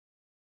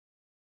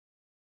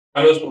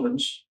Hello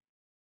students.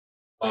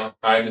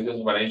 Hi, this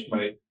is Manish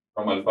Malik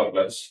from Alpha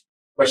Plus.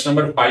 Question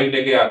number 5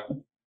 लेके आ रहा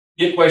हूँ.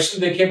 ये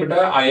क्वेश्चन देखिए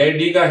बेटा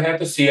आईआईटी का है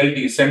तो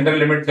सीएलटी सेंट्रल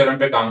लिमिट थ्योरम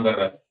पे काम कर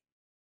रहा है.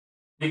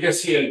 ठीक है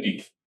सीएलटी.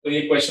 तो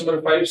ये question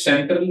number 5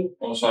 central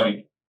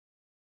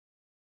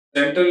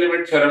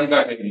limit theorem का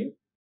है. ये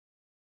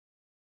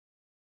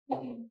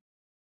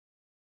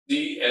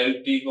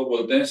सीएलटी को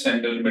बोलते हैं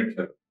सेंट्रल लिमिट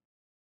थ्योरम.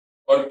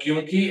 और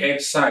क्योंकि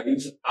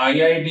एक्सरसाइज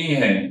आईआईटी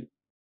है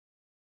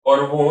और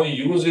वो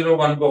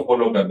U01 को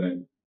फॉलो कर रहे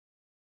हैं.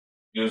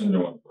 U01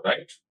 को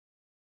राइट.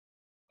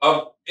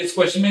 अब इस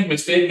क्वेश्चन में एक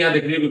मिस्टेक यहाँ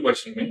दिख रही है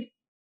क्वेश्चन में.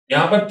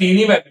 यहाँ पर तीन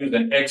ही वैल्यूज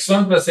हैं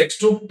x1 प्लस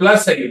x2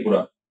 प्लस है ये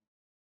पूरा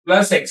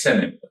प्लस xn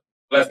है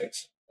प्लस x.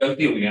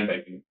 गलती हो गई है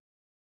टाइपिंग.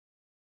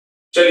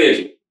 चलिए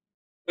जी.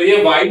 तो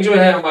ये y जो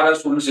है हमारा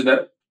स्टूडेंट्स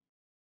इधर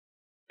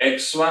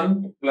x1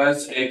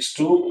 plus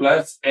x2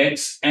 plus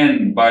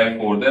xn bye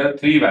 4. There are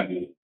three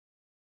values.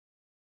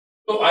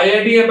 तो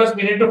आईआईटी है बस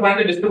we need to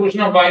find the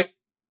distribution of y.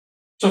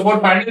 So for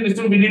finding the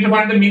distribution we need to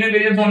find the mean and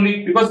variance only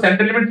because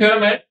central limit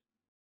theorem है.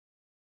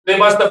 तो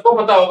बात सबको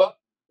पता होगा.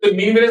 तो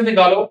मीन वेरिएंस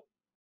निकालो.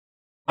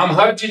 हम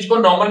हर चीज को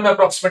नॉर्मल में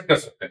अप्रोक्सीमेट कर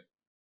सकते हैं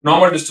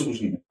नॉर्मल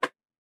डिस्ट्रीब्यूशन में.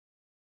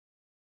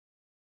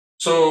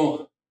 सो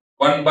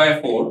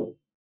 1/4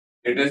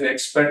 it is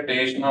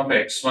expectation of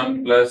x1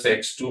 plus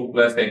x2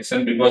 plus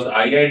xn because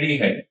IID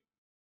है.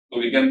 So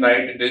we can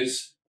write it is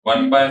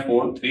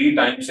 1/4 3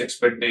 times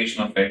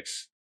expectation of x.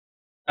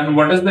 And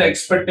what is the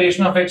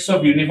expectation of x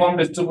of uniform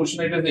distribution?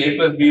 It is a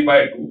plus b by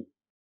 2.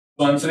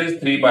 So answer is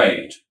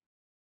 3/8.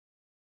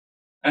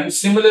 And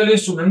similarly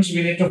students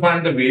we need to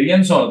find the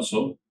variance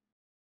also.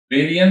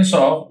 Variance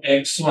of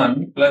x1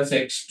 plus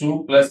x2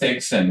 plus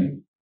xn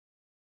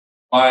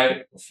by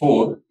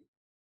 4,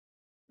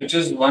 which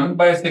is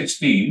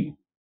 1/16,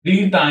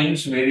 3 times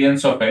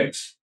variance of x.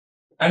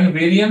 And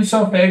variance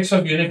of x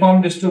of uniform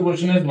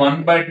distribution is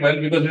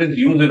 1/12 because it is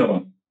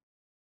U01.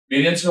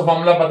 Variance का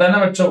formula पता है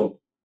ना बच्चों?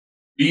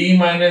 b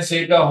minus a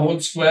का whole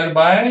square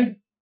by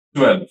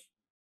 12.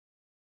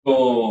 So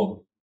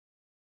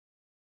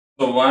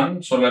 1,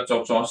 16,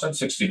 64,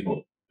 64.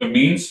 So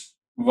means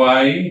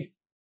y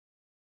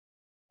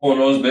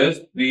follows this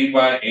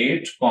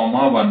 3/8,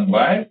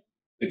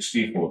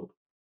 1/64.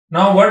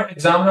 Now, what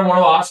examiner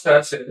want to ask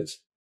us is,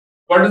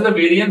 what is the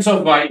variance of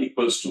y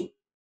equals to?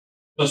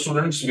 So,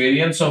 students,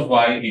 variance of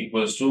y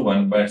equals to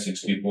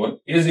 1/64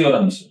 is your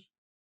answer.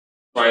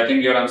 So, I think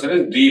your answer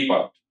is D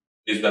part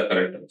is the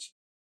correct answer.